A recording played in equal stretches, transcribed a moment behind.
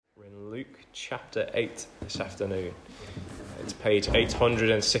chapter 8 this afternoon. It's page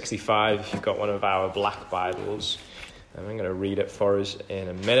 865 if you've got one of our black Bibles. And I'm going to read it for us in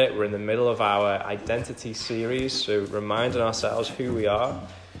a minute. We're in the middle of our identity series, so reminding ourselves who we are,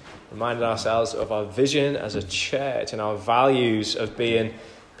 reminding ourselves of our vision as a church and our values of being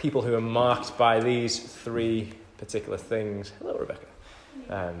people who are marked by these three particular things. Hello,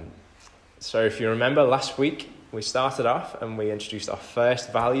 Rebecca. So if you remember last week, we started off and we introduced our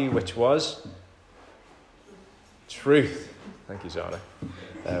first value, which was truth. Thank you, Zana.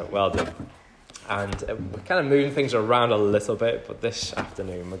 Well done. And we're kind of moving things around a little bit, but this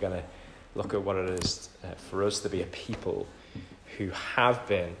afternoon we're going to look at what it is for us to be a people who have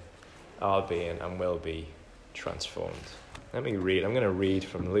been, are being, and will be transformed. Let me read. I'm going to read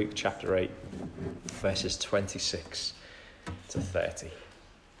from Luke chapter 8, verses 26 to 30.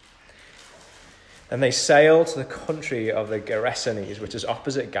 And they sailed to the country of the Gerasenes, which is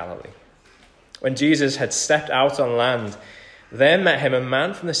opposite Galilee. When Jesus had stepped out on land, there met him a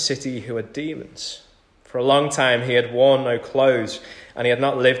man from the city who had demons. For a long time he had worn no clothes, and he had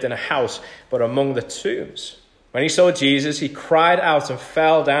not lived in a house, but among the tombs. When he saw Jesus, he cried out and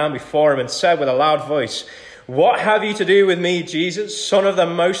fell down before him and said with a loud voice, "What have you to do with me, Jesus, Son of the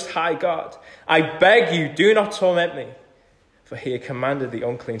Most High God? I beg you, do not torment me." For he had commanded the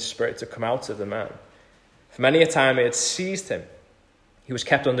unclean spirit to come out of the man. For many a time it had seized him. He was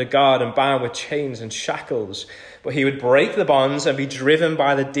kept under guard and bound with chains and shackles, but he would break the bonds and be driven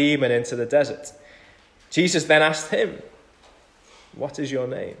by the demon into the desert. Jesus then asked him, "What is your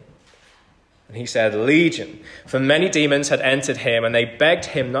name?" And he said, "Legion," for many demons had entered him, and they begged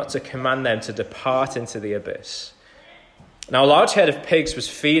him not to command them to depart into the abyss. Now a large herd of pigs was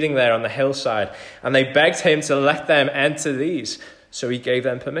feeding there on the hillside, and they begged him to let them enter these, so he gave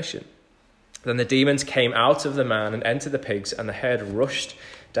them permission. Then the demons came out of the man and entered the pigs, and the herd rushed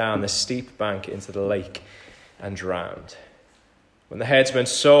down the steep bank into the lake and drowned. When the herdsmen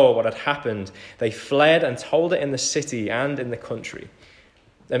saw what had happened, they fled and told it in the city and in the country.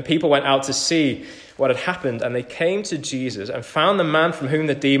 Then people went out to see what had happened, and they came to Jesus and found the man from whom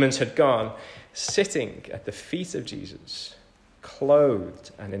the demons had gone sitting at the feet of Jesus,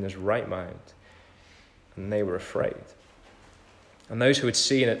 clothed and in his right mind. And they were afraid. And those who had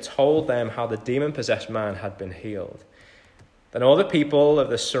seen it told them how the demon-possessed man had been healed. Then all the people of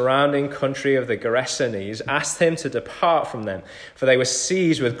the surrounding country of the Gerasenes asked him to depart from them, for they were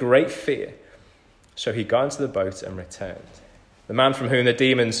seized with great fear. So he got into the boat and returned. The man from whom the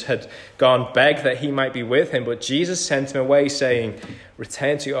demons had gone begged that he might be with him, but Jesus sent him away, saying,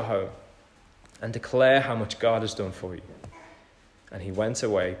 "Return to your home and declare how much God has done for you." And he went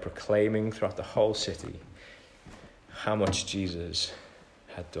away, proclaiming throughout the whole city how much Jesus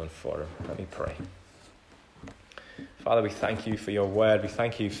had done for him. Let me pray. Father, we thank you for your word. We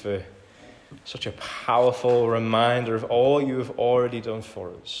thank you for such a powerful reminder of all you have already done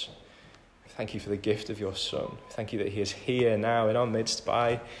for us. We thank you for the gift of your Son. We thank you that he is here now in our midst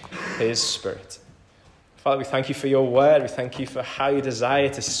by his Spirit. Father, we thank you for your word. We thank you for how you desire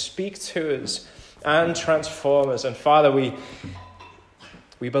to speak to us and transform us. And Father, we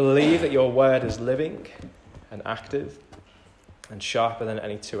believe that your word is living and active and sharper than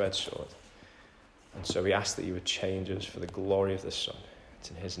any two-edged sword. And so we ask that you would change us for the glory of the Son. It's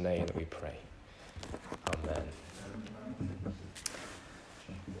in his name that we pray. Amen.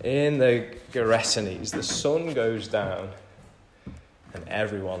 In the Gerasenes, the sun goes down and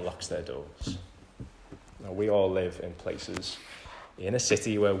everyone locks their doors. Now, we all live in places in a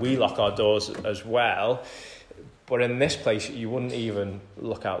city where we lock our doors as well, but in this place you wouldn't even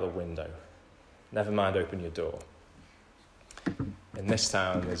look out the window. Never mind open your door. In this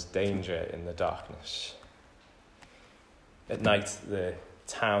town, there's danger in the darkness. At night, the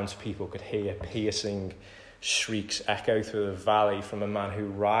townspeople could hear piercing shrieks echo through the valley from a man who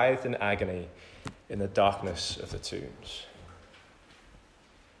writhed in agony in the darkness of the tombs.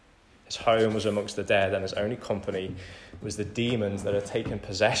 His home was amongst the dead, and his only company was the demons that had taken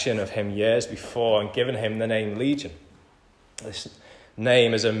possession of him years before and given him the name Legion. This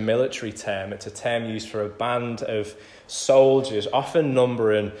name is a military term. It's a term used for a band of soldiers, often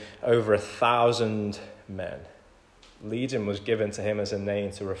numbering over 1,000 men. Legion was given to him as a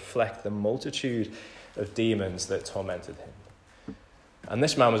name to reflect the multitude of demons that tormented him. And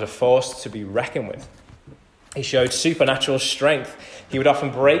this man was a force to be reckoned with. He showed supernatural strength. He would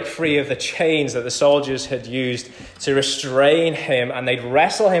often break free of the chains that the soldiers had used to restrain him, and they'd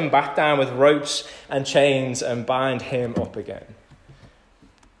wrestle him back down with ropes and chains and bind him up again.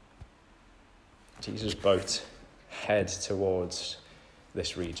 Jesus' boat head towards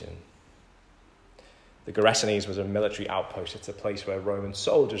this region. The Gerasenes was a military outpost. It's a place where Roman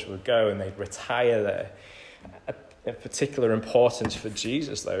soldiers would go and they'd retire there. Of particular importance for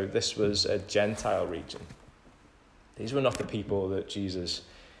Jesus, though, this was a Gentile region. These were not the people that Jesus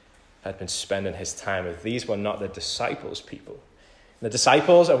had been spending his time with. These were not the disciples' people. The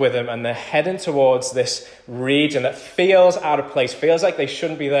disciples are with him and they're heading towards this region that feels out of place, feels like they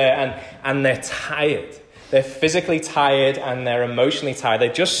shouldn't be there, and they're tired. They're physically tired and they're emotionally tired. They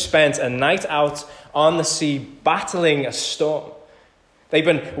just spent a night out on the sea battling a storm. They've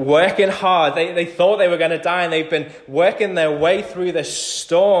been working hard. They thought they were going to die, and they've been working their way through this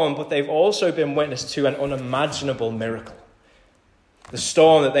storm, but they've also been witness to an unimaginable miracle. The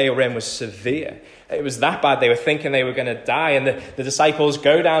storm that they were in was severe. It was that bad they were thinking they were going to die, and the disciples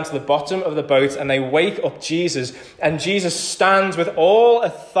go down to the bottom of the boat and they wake up Jesus, and Jesus stands with all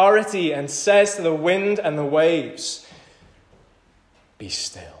authority and says to the wind and the waves, "Be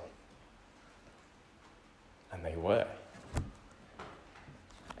still." And they were.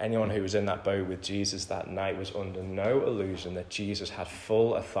 Anyone who was in that boat with Jesus that night was under no illusion that Jesus had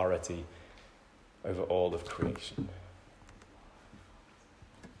full authority over all of creation.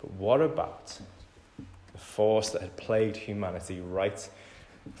 But what about the force that had plagued humanity right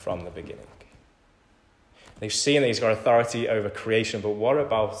from the beginning? They've seen that he's got authority over creation, but what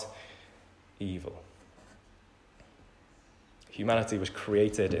about evil? Humanity was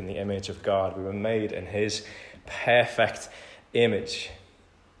created in the image of God. We were made in his perfect image.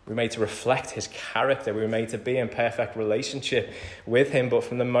 We were made to reflect his character. We were made to be in perfect relationship with him. But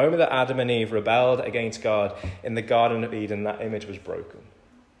from the moment that Adam and Eve rebelled against God in the Garden of Eden, that image was broken.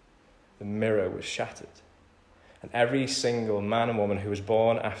 The mirror was shattered. And every single man and woman who was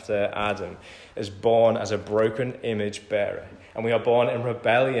born after Adam is born as a broken image bearer. And we are born in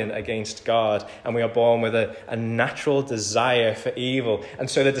rebellion against God. And we are born with a natural desire for evil. And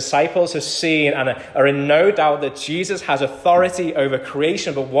so the disciples have seen and are in no doubt that Jesus has authority over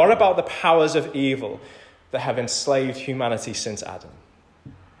creation. But what about the powers of evil that have enslaved humanity since Adam?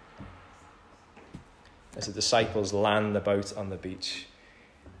 As the disciples land the boat on the beach,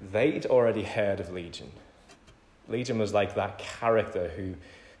 they'd already heard of Legion. Legion was like that character who,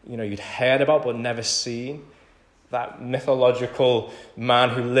 you'd heard about but never seen. That mythological man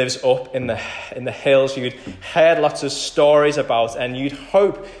who lives up in the hills you'd heard lots of stories about and you'd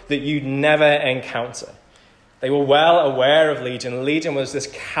hope that you'd never encounter. They were well aware of Legion. Legion was this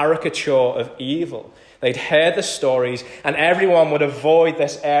caricature of evil. They'd heard the stories and everyone would avoid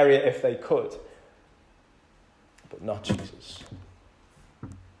this area if they could. But not Jesus.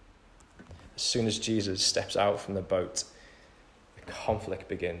 As soon as Jesus steps out from the boat, the conflict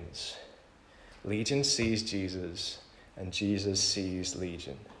begins. Legion sees Jesus, and Jesus sees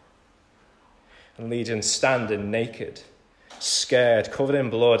Legion. And Legion standing naked, scared, covered in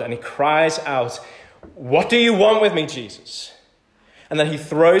blood, and he cries out, "What do you want with me, Jesus?" And then he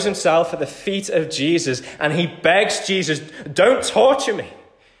throws himself at the feet of Jesus, and he begs Jesus, "Don't torture me."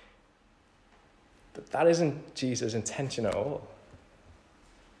 But that isn't Jesus' intention at all.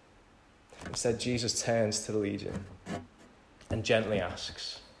 Instead, Jesus turns to the Legion and gently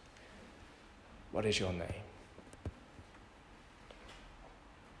asks, "What is your name?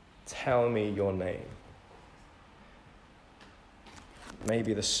 Tell me your name."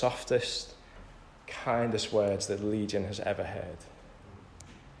 Maybe the softest, kindest words that Legion has ever heard.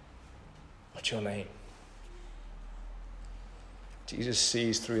 What's your name? Jesus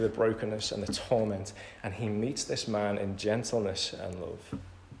sees through the brokenness and the torment, and he meets this man in gentleness and love.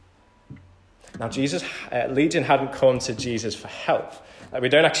 Now, Legion hadn't come to Jesus for help. We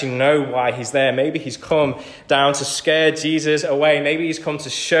don't actually know why he's there. Maybe he's come down to scare Jesus away. Maybe he's come to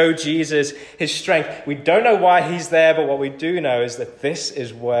show Jesus his strength. We don't know why he's there, but what we do know is that this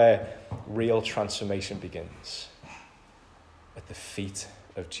is where real transformation begins. At the feet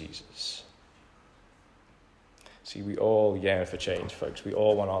of Jesus. See, we all yearn for change, folks. We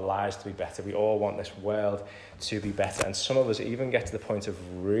all want our lives to be better. We all want this world to be better. And some of us even get to the point of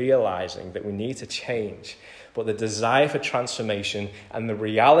realizing that we need to change. But the desire for transformation and the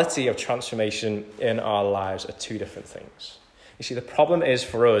reality of transformation in our lives are two different things. You see, the problem is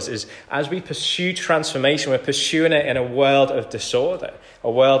for us is as we pursue transformation, we're pursuing it in a world of disorder,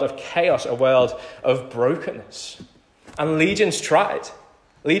 a world of chaos, a world of brokenness. And Legion's tried.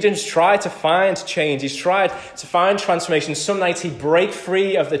 Legion's tried to find change. He's tried to find transformation. Some nights he'd break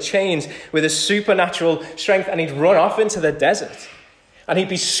free of the chains with his supernatural strength and he'd run off into the desert. And he'd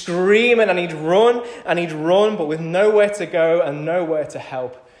be screaming and he'd run, but with nowhere to go and nowhere to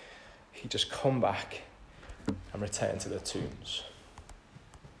help. He'd just come back and return to the tombs.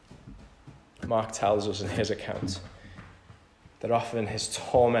 Mark tells us in his account that often his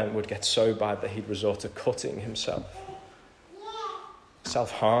torment would get so bad that he'd resort to cutting himself,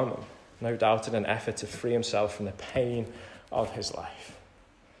 self-harming, no doubt in an effort to free himself from the pain of his life.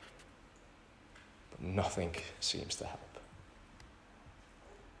 But nothing seems to help.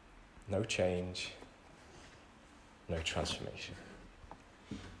 No change, no transformation.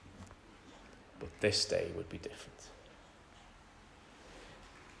 But this day would be different.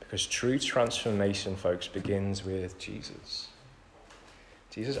 Because true transformation, folks, begins with Jesus.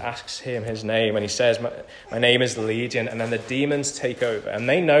 Jesus asks him his name, and he says, my name is Legion, and then the demons take over, and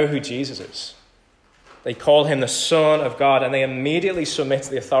they know who Jesus is. They call him the Son of God, and they immediately submit to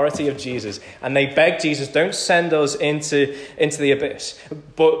the authority of Jesus, and they beg Jesus, don't send us into the abyss,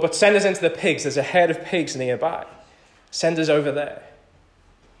 but send us into the pigs. There's a herd of pigs nearby. Send us over there.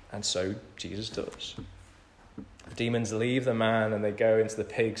 And so Jesus does. The demons leave the man and they go into the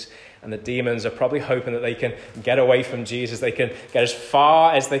pigs, and the demons are probably hoping that they can get away from Jesus. They can get as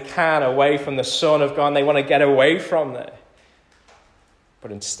far as they can away from the Son of God. They want to get away from there.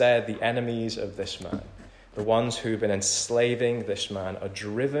 But instead, the enemies of this man, the ones who've been enslaving this man, are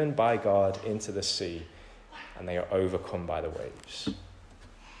driven by God into the sea, and they are overcome by the waves.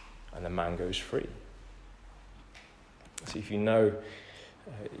 And the man goes free. See, if you know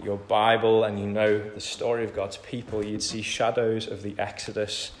your Bible and you know the story of God's people, you'd see shadows of the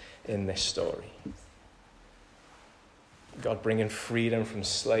Exodus in this story. God bringing freedom from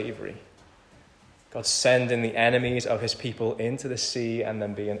slavery. God sending the enemies of his people into the sea and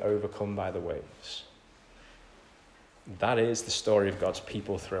then being overcome by the waves. That is the story of God's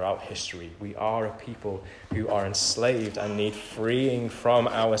people throughout history. We are a people who are enslaved and need freeing from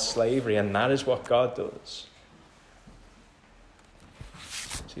our slavery, and that is what God does.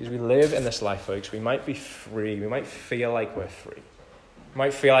 See, as we live in this life, folks, we might be free. We might feel like we're free. We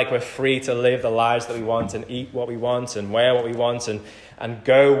might feel like we're free to live the lives that we want and eat what we want and wear what we want and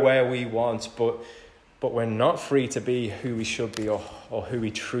go where we want, but we're not free to be who we should be or who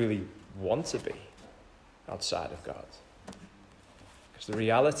we truly want to be outside of God. Because the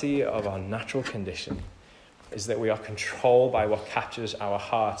reality of our natural condition is that we are controlled by what captures our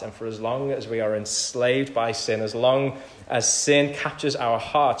heart. And for as long as we are enslaved by sin, as long as sin captures our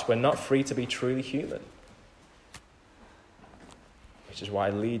hearts, we're not free to be truly human. Which is why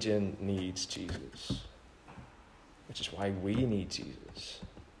Legion needs Jesus. Which is why we need Jesus.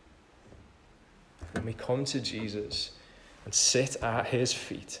 When we come to Jesus and sit at his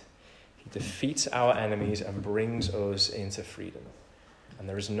feet, he defeats our enemies and brings us into freedom. And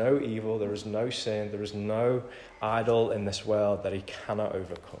there is no evil, there is no sin, there is no idol in this world that he cannot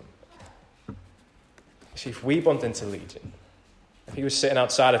overcome. See, if we bumped into Legion, if he was sitting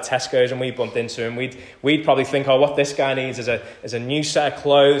outside of Tesco's and we bumped into him, we'd probably think, oh, what this guy needs is a new set of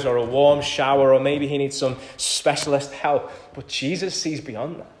clothes or a warm shower, or maybe he needs some specialist help. But Jesus sees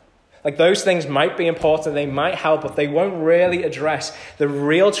beyond that. Like, those things might be important, they might help, but they won't really address the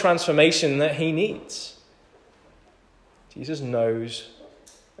real transformation that he needs. Jesus knows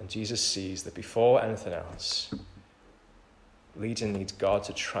and Jesus sees that before anything else, Legion needs God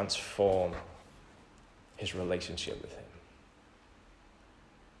to transform his relationship with him.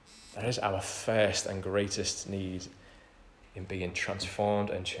 That is our first and greatest need in being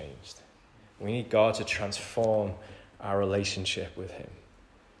transformed and changed. We need God to transform our relationship with him.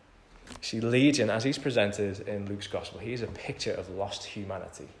 See, Legion, as he's presented in Luke's gospel, he is a picture of lost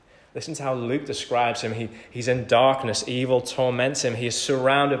humanity. Listen to how Luke describes him. He's in darkness. Evil torments him. He is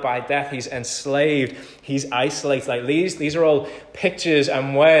surrounded by death. He's enslaved. He's isolated. Like, these are all pictures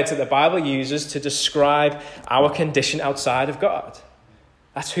and words that the Bible uses to describe our condition outside of God.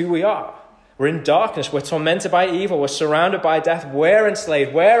 That's who we are. We're in darkness. We're tormented by evil. We're surrounded by death. We're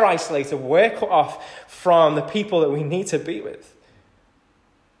enslaved. We're isolated. We're cut off from the people that we need to be with.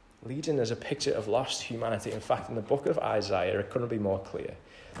 Legion is a picture of lost humanity. In fact, in the book of Isaiah, it couldn't be more clear.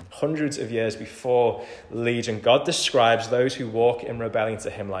 Hundreds of years before Legion, God describes those who walk in rebellion to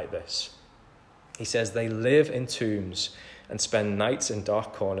him like this. He says, they live in tombs and spend nights in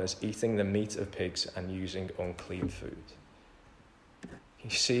dark corners, eating the meat of pigs and using unclean food. You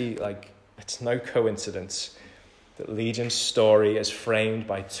see, it's no coincidence that Legion's story is framed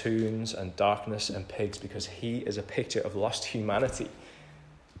by tombs and darkness and pigs, because he is a picture of lost humanity.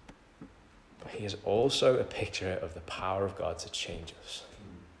 But he is also a picture of the power of God to change us,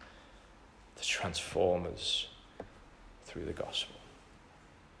 to transform us through the gospel.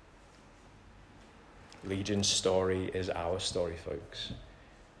 Legion's story is our story, folks.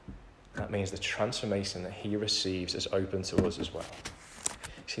 That means the transformation that he receives is open to us as well.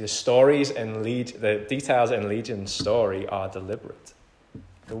 See, the details in Legion's story are deliberate.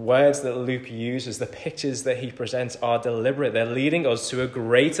 The words that Luke uses, the pictures that he presents are deliberate. They're leading us to a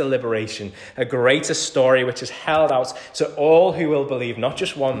greater liberation, a greater story which is held out to all who will believe, not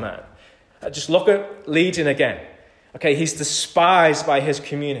just one man. Just look at Legion again. Okay, he's despised by his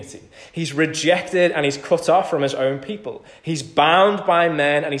community. He's rejected and he's cut off from his own people. He's bound by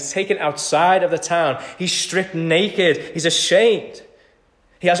men and he's taken outside of the town. He's stripped naked. He's ashamed.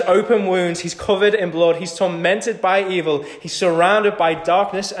 He has open wounds. He's covered in blood. He's tormented by evil. He's surrounded by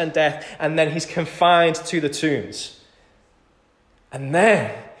darkness and death. And then he's confined to the tombs. And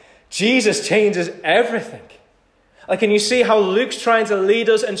then Jesus changes everything. Like, can you see how Luke's trying to lead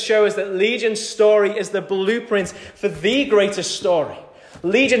us and show us that Legion's story is the blueprint for the greatest story?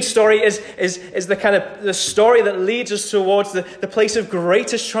 Legion's story is the kind of the story that leads us towards the place of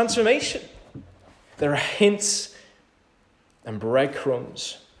greatest transformation. There are hints and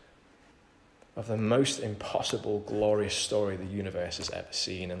breadcrumbs of the most impossible, glorious story the universe has ever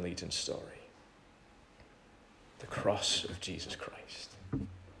seen in Legion's story. The cross of Jesus Christ.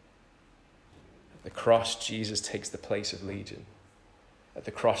 At the cross, Jesus takes the place of Legion. At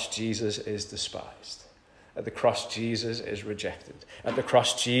the cross, Jesus is despised. At the cross, Jesus is rejected. At the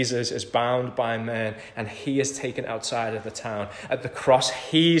cross, Jesus is bound by men and he is taken outside of the town. At the cross,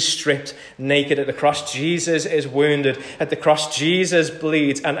 he's stripped naked. At the cross, Jesus is wounded. At the cross, Jesus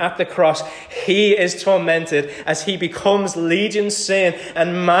bleeds. And at the cross, he is tormented as he becomes Legion's sin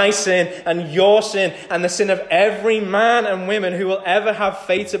and my sin and your sin and the sin of every man and woman who will ever have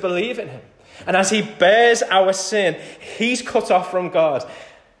faith to believe in him. And as he bears our sin, he's cut off from God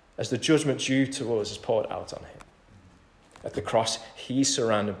as the judgment due to us is poured out on him. At the cross, he's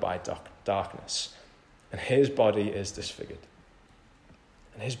surrounded by darkness, and his body is disfigured,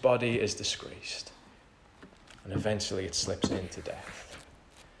 and his body is disgraced, and eventually it slips into death,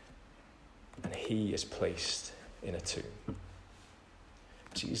 and he is placed in a tomb.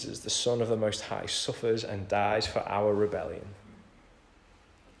 Jesus, the Son of the Most High, suffers and dies for our rebellion.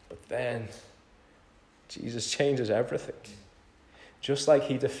 But then, Jesus changes everything. Just like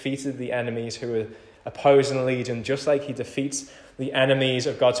he defeated the enemies who were opposing Legion, just like he defeats the enemies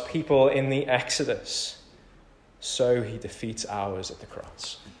of God's people in the Exodus, so he defeats ours at the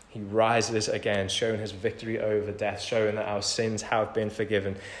cross. He rises again, showing his victory over death, showing that our sins have been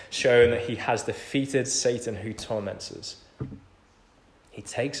forgiven, showing that he has defeated Satan who torments us. He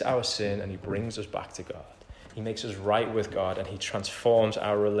takes our sin and he brings us back to God. He makes us right with God and he transforms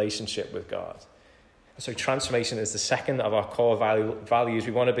our relationship with God. So transformation is the second of our core values.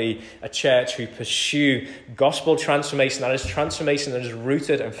 We want to be a church who pursue gospel transformation. That is transformation that is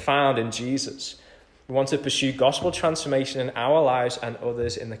rooted and found in Jesus. We want to pursue gospel transformation in our lives and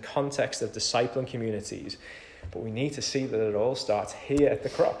others in the context of discipling communities. But we need to see that it all starts here at the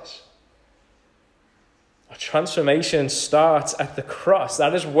cross. Our transformation starts at the cross.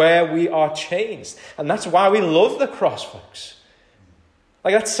 That is where we are changed. And that's why we love the cross, folks.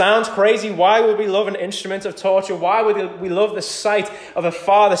 Like, that sounds crazy. Why would we love an instrument of torture? Why would we love the sight of a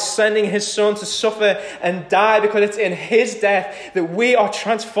father sending his son to suffer and die? Because it's in his death that we are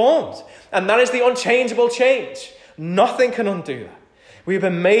transformed. And that is the unchangeable change. Nothing can undo that. We have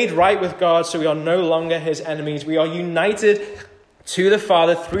been made right with God, so we are no longer his enemies. We are united to the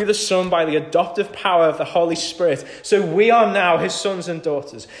Father through the Son by the adoptive power of the Holy Spirit. So we are now his sons and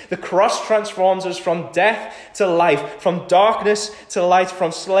daughters. The cross transforms us from death to life, from darkness to light,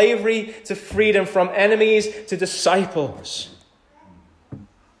 from slavery to freedom, from enemies to disciples.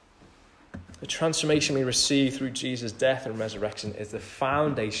 The transformation we receive through Jesus' death and resurrection is the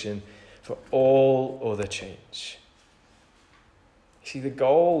foundation for all other change. You see, the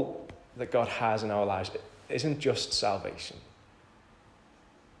goal that God has in our lives isn't just salvation.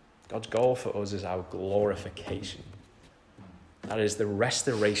 God's goal for us is our glorification. That is the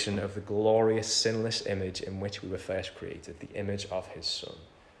restoration of the glorious, sinless image in which we were first created, the image of his Son.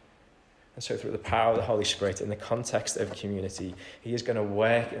 And so through the power of the Holy Spirit, in the context of community, he is going to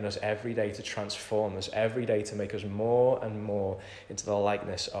work in us every day to transform us, every day to make us more and more into the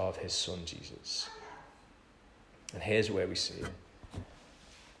likeness of his Son, Jesus. And here's where we see it.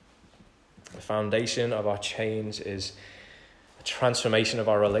 The foundation of our change is a transformation of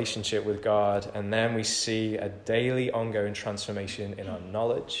our relationship with God, and then we see a daily ongoing transformation in our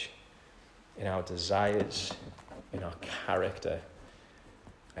knowledge, in our desires, in our character,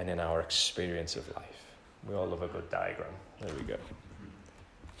 and in our experience of life. We all love a good diagram. There we go.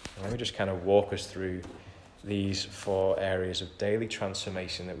 And let me just kind of walk us through these 4 areas of daily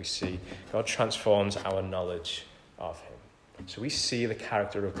transformation that we see. God transforms our knowledge of him. So we see the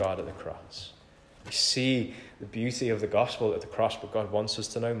character of God at the cross. We see the beauty of the gospel at the cross, but God wants us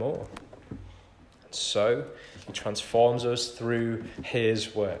to know more. So he transforms us through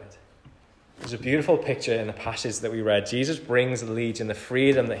his word. There's a beautiful picture in the passage that we read. Jesus brings Legion the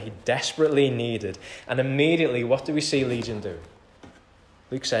freedom that he desperately needed. And immediately, what do we see Legion do?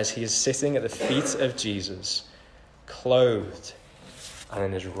 Luke says he is sitting at the feet of Jesus, clothed and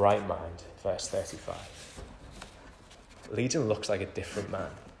in his right mind. Verse 35. Legion looks like a different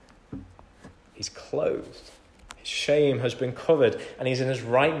man. He's clothed. His shame has been covered, and he's in his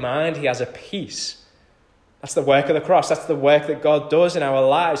right mind. He has a peace. That's the work of the cross. That's the work that God does in our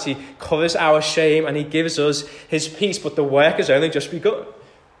lives. He covers our shame and he gives us his peace. But the work has only just begun.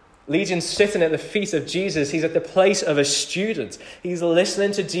 Legion's sitting at the feet of Jesus. He's at the place of a student. He's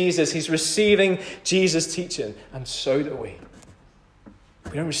listening to Jesus. He's receiving Jesus' teaching. And so do we.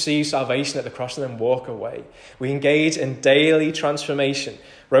 We don't receive salvation at the cross and then walk away. We engage in daily transformation.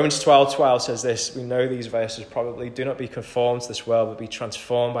 Romans 12:12 says this. We know these verses probably. Do not be conformed to this world, but be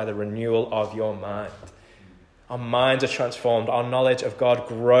transformed by the renewal of your mind. Our minds are transformed. Our knowledge of God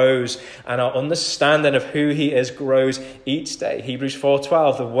grows. And our understanding of who he is grows each day. Hebrews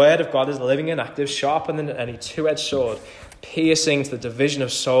 4:12. The word of God is living and active, sharper than any two-edged sword, piercing to the division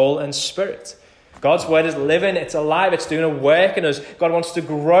of soul and spirit. God's word is living. It's alive. It's doing a work in us. God wants to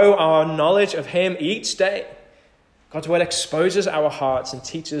grow our knowledge of him each day. God's word exposes our hearts and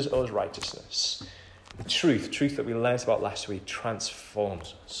teaches us righteousness. The truth that we learned about last week,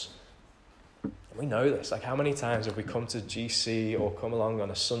 transforms us. We know this. Like, how many times have we come to GC or come along on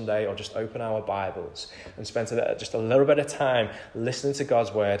a Sunday or just open our Bibles and spent just a little bit of time listening to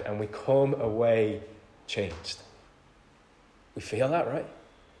God's word, and we come away changed? We feel that, right?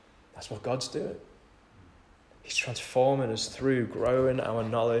 That's what God's doing. He's transforming us through growing our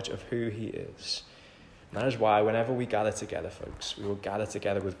knowledge of who he is. And that is why whenever we gather together, folks, we will gather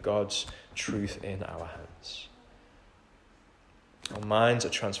together with God's truth in our hands. Our minds are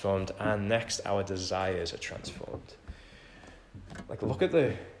transformed, and next, our desires are transformed. Like, look at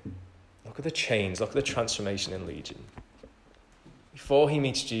the change, look at the transformation in Legion. Before he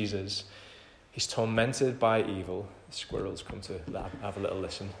meets Jesus, he's tormented by evil. The squirrels come to have a little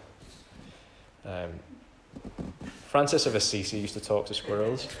listen. Francis of Assisi used to talk to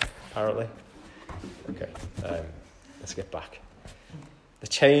squirrels, apparently. Okay, let's get back. The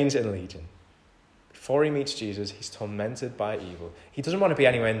change in Legion. Before he meets Jesus, he's tormented by evil. He doesn't want to be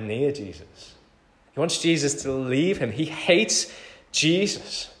anywhere near Jesus. He wants Jesus to leave him. He hates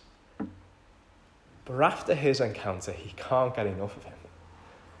Jesus. But after his encounter, he can't get enough of him.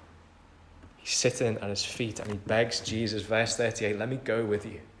 He's sitting at his feet and he begs Jesus, verse 38, let me go with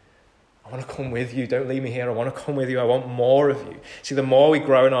you. I want to come with you. Don't leave me here. I want to come with you. I want more of you. See, the more we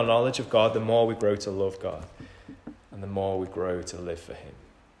grow in our knowledge of God, the more we grow to love God. And the more we grow to live for him.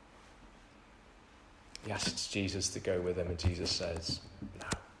 He asks Jesus to go with him, and Jesus says, no,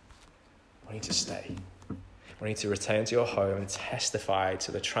 I need to stay. I need to return to your home and testify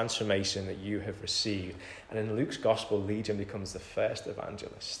to the transformation that you have received. And in Luke's gospel, Legion becomes the first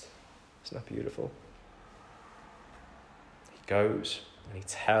evangelist. Isn't that beautiful? He goes and he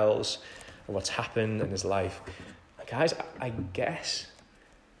tells of what's happened in his life. And guys, I guess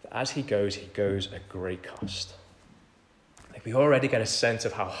that as he goes at great cost. Like, we already get a sense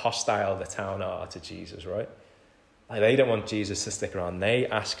of how hostile the town are to Jesus, right? Like, they don't want Jesus to stick around. They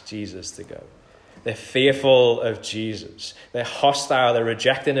ask Jesus to go. They're fearful of Jesus. They're hostile. They're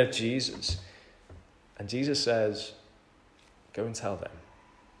rejecting of Jesus. And Jesus says, go and tell them.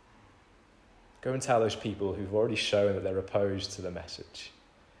 Go and tell those people who've already shown that they're opposed to the message.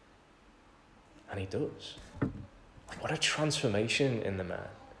 And he does. What a transformation in the man.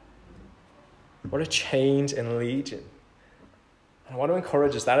 What a change in Legion. I want to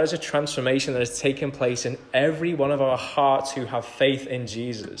encourage us, that is a transformation that has taken place in every one of our hearts who have faith in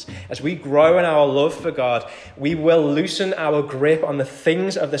Jesus. As we grow in our love for God, we will loosen our grip on the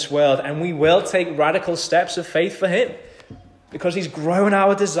things of this world, and we will take radical steps of faith for him, because he's grown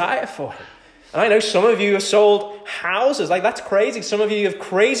our desire for him. And I know some of you have sold houses. Like, that's crazy. Some of you have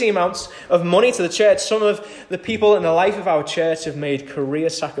crazy amounts of money to the church. Some of the people in the life of our church have made career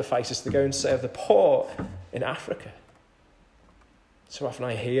sacrifices to go and serve the poor in Africa. So often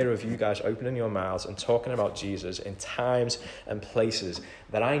I hear of you guys opening your mouths and talking about Jesus in times and places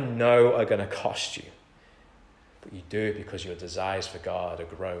that I know are going to cost you. But you do it because your desires for God are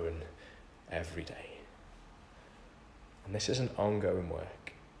growing every day. And this is an ongoing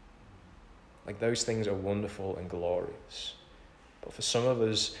work. Like, those things are wonderful and glorious. But for some of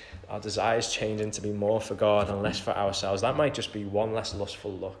us, our desires changing to be more for God and less for ourselves. That might just be one less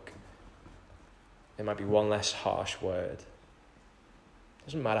lustful look. It might be one less harsh word.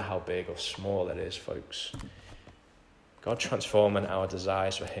 Doesn't matter how big or small it is, folks. God transforming our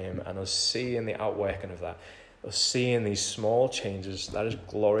desires for him and us seeing the outworking of that, us seeing these small changes, that is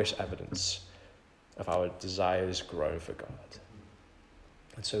glorious evidence of our desires growing for God.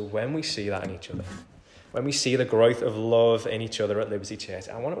 And so when we see that in each other, when we see the growth of love in each other at Liberty Church,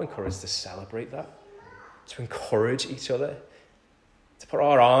 I want to encourage us to celebrate that, to encourage each other, to put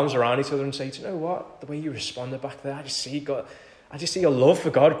our arms around each other and say, do you know what? The way you responded back there, I just see your love for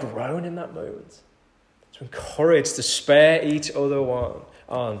God growing in that moment. To encourage, to spur each other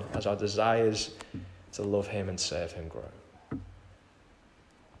on as our desires to love him and serve him grow.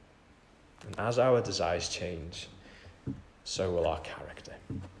 And as our desires change, so will our character.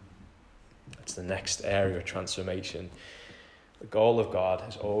 It's the next area of transformation. The goal of God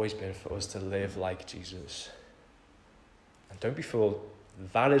has always been for us to live like Jesus. And don't be fooled,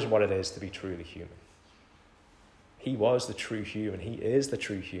 that is what it is to be truly human. He was the true human. He is the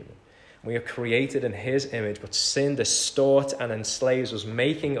true human. We are created in his image, but sin distorts and enslaves us,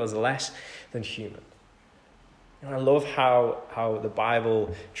 making us less than human. And I love how the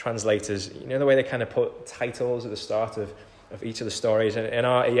Bible translators, the way they kind of put titles at the start of each of the stories. And in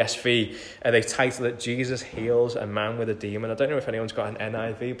our ESV, they title it Jesus Heals a Man with a Demon. I don't know if anyone's got an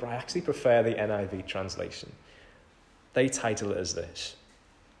NIV, but I actually prefer the NIV translation. They title it as this: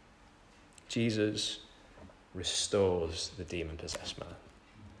 Jesus restores the demon-possessed man.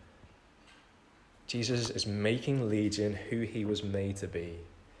 Jesus is making Legion who he was made to be.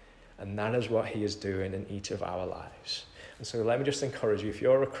 And that is what he is doing in each of our lives. And so let me just encourage you, if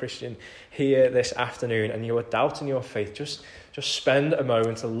you're a Christian here this afternoon and you are doubting your faith, just spend a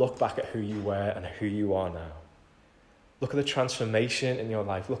moment to look back at who you were and who you are now. Look at the transformation in your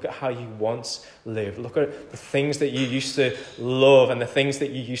life. Look at how you once lived. Look at the things that you used to love and the things that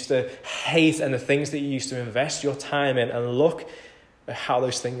you used to hate and the things that you used to invest your time in, and look at how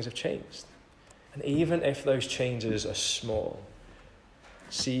those things have changed. And even if those changes are small,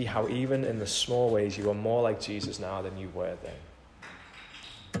 see how even in the small ways you are more like Jesus now than you were then.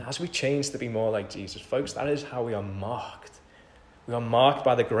 And as we change to be more like Jesus, folks, that is how we are marked. We are marked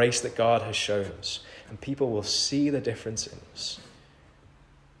by the grace that God has shown us, and people will see the difference in us.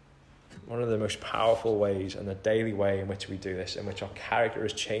 One of the most powerful ways and the daily way in which we do this, in which our character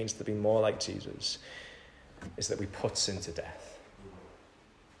is changed to be more like Jesus, is that we put sin to death.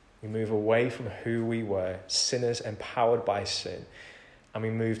 We move away from who we were, sinners empowered by sin, and we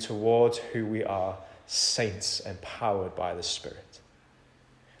move towards who we are, saints empowered by the Spirit.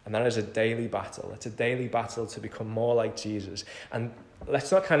 And that is a daily battle. It's a daily battle to become more like Jesus. And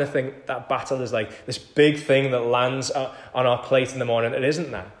let's not kind of think that battle is like this big thing that lands on our plate in the morning. It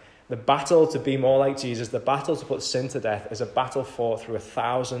isn't that. The battle to be more like Jesus, the battle to put sin to death, is a battle fought through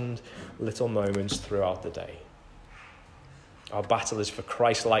 1,000 little moments throughout the day. Our battle is for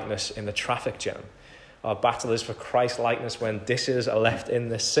Christ-likeness in the traffic jam. Our battle is for Christ-likeness when dishes are left in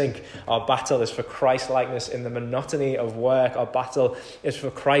the sink. Our battle is for Christ-likeness in the monotony of work. Our battle is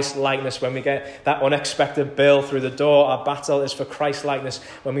for Christ-likeness when we get that unexpected bill through the door. Our battle is for Christ-likeness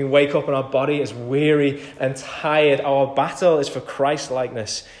when we wake up and our body is weary and tired. Our battle is for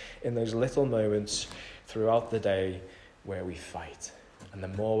Christ-likeness in those little moments throughout the day where we fight. And the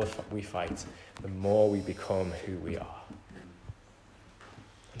more we fight, the more we become who we are.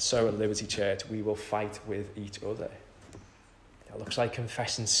 And so at Liberty Church, we will fight with each other. It looks like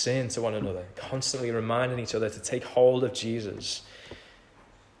confessing sin to one another, constantly reminding each other to take hold of Jesus,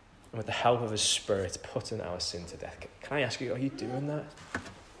 and with the help of his Spirit, putting our sin to death. Can I ask you, are you doing that?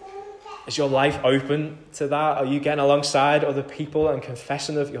 Is your life open to that? Are you getting alongside other people and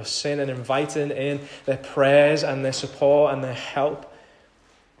confessing of your sin and inviting in their prayers and their support and their help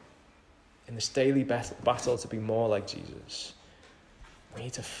in this daily battle to be more like Jesus? We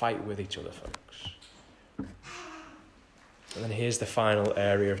need to fight with each other, folks. And then here's the final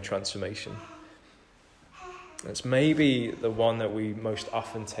area of transformation. It's maybe the one that we most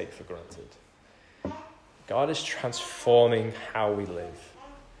often take for granted. God is transforming how we live.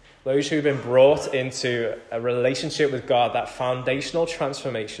 Those who've been brought into a relationship with God, that foundational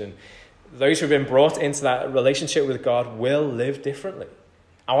transformation, those who've been brought into that relationship with God will live differently.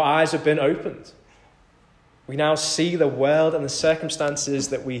 Our eyes have been opened. We now see the world and the circumstances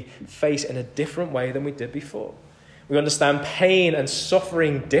that we face in a different way than we did before. We understand pain and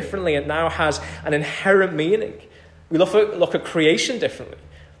suffering differently. It now has an inherent meaning. We look at creation differently.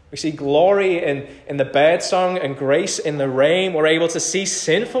 We see glory in the birdsong and grace in the rain. We're able to see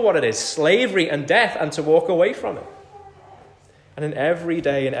sin for what it is, slavery and death, and to walk away from it. And in every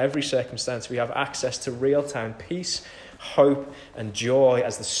day, in every circumstance, we have access to real-time peace, hope, and joy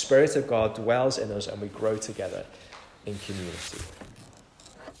as the Spirit of God dwells in us and we grow together in community.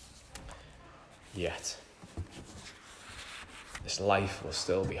 Yet, this life will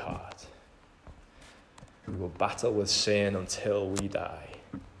still be hard. We will battle with sin until we die.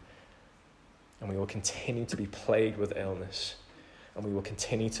 And we will continue to be plagued with illness. And we will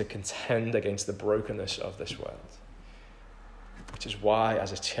continue to contend against the brokenness of this world. Which is why,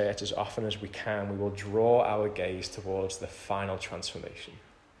 as a church, as often as we can, we will draw our gaze towards the final transformation.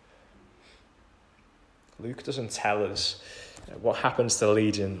 Luke doesn't tell us what happens to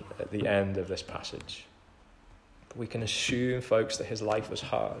Legion at the end of this passage. But we can assume, folks, that his life was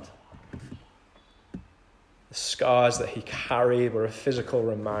hard. The scars that he carried were a physical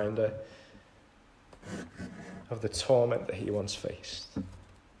reminder of the torment that he once faced.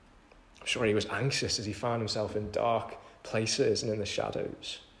 I'm sure he was anxious as he found himself in dark places and in the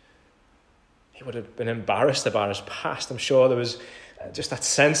shadows. He would have been embarrassed about his past. I'm sure there was just that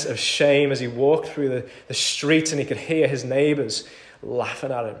sense of shame as he walked through the streets and he could hear his neighbours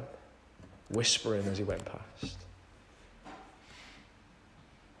laughing at him, whispering as he went past.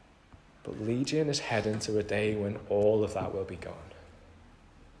 But Legion is heading to a day when all of that will be gone.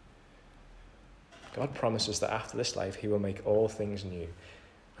 God promises that after this life, he will make all things new,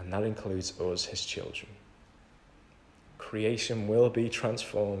 and that includes us, his children. Creation will be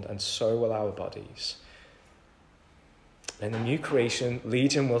transformed, and so will our bodies. In the new creation,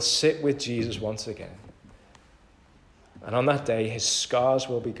 Legion will sit with Jesus once again. And on that day, his scars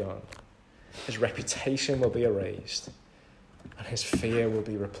will be gone, his reputation will be erased, and his fear will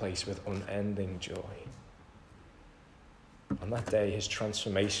be replaced with unending joy. On that day, his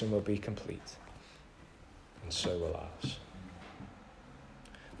transformation will be complete, and so will ours.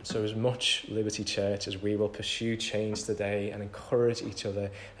 So as much, Liberty Church, as we will pursue change today and encourage each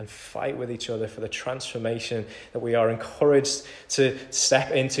other and fight with each other for the transformation that we are encouraged to step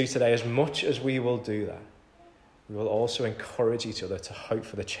into today, as much as we will do that, we will also encourage each other to hope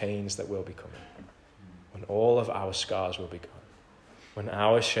for the change that will be coming, when all of our scars will be gone, when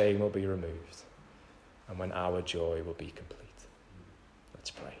our shame will be removed, and when our joy will be complete.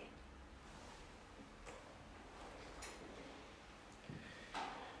 Let's pray.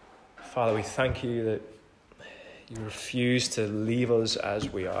 Father, we thank you that you refuse to leave us as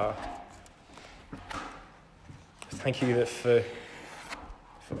we are. Thank you that for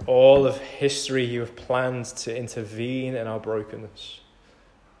all of history you have planned to intervene in our brokenness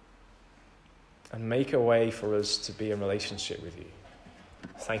and make a way for us to be in relationship with you.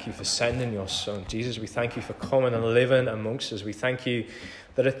 Thank you for sending your Son. Jesus, we thank you for coming and living amongst us. We thank you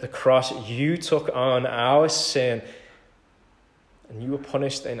that at the cross you took on our sin and you were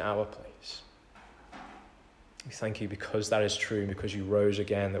punished in our place. We thank you because that is true, because you rose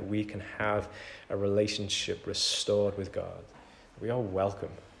again, that we can have a relationship restored with God. We are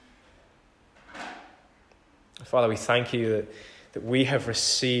welcome. Father, we thank you that we have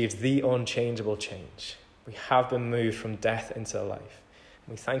received the unchangeable change. We have been moved from death into life.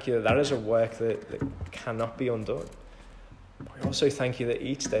 And we thank you that that is a work that cannot be undone. But we also thank you that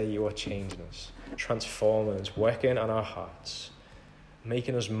each day you are changing us, transforming us, working on our hearts,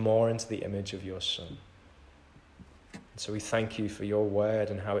 making us more into the image of your Son. And so we thank you for your word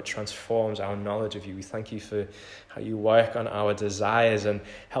and how it transforms our knowledge of you. We thank you for how you work on our desires and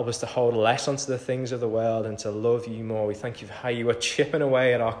help us to hold less onto the things of the world and to love you more. We thank you for how you are chipping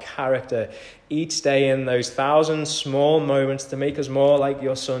away at our character each day in those 1,000 small moments to make us more like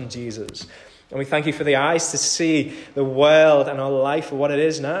your Son, Jesus. And we thank you for the eyes to see the world and our life for what it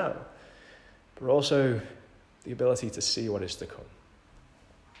is now, but also the ability to see what is to come.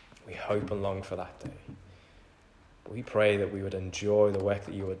 We hope and long for that day. But we pray that we would enjoy the work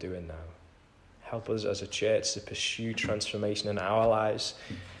that you are doing now. Help us as a church to pursue transformation in our lives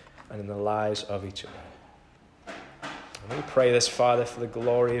and in the lives of each other. And we pray this, Father, for the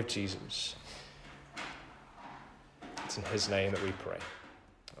glory of Jesus. It's in his name that we pray.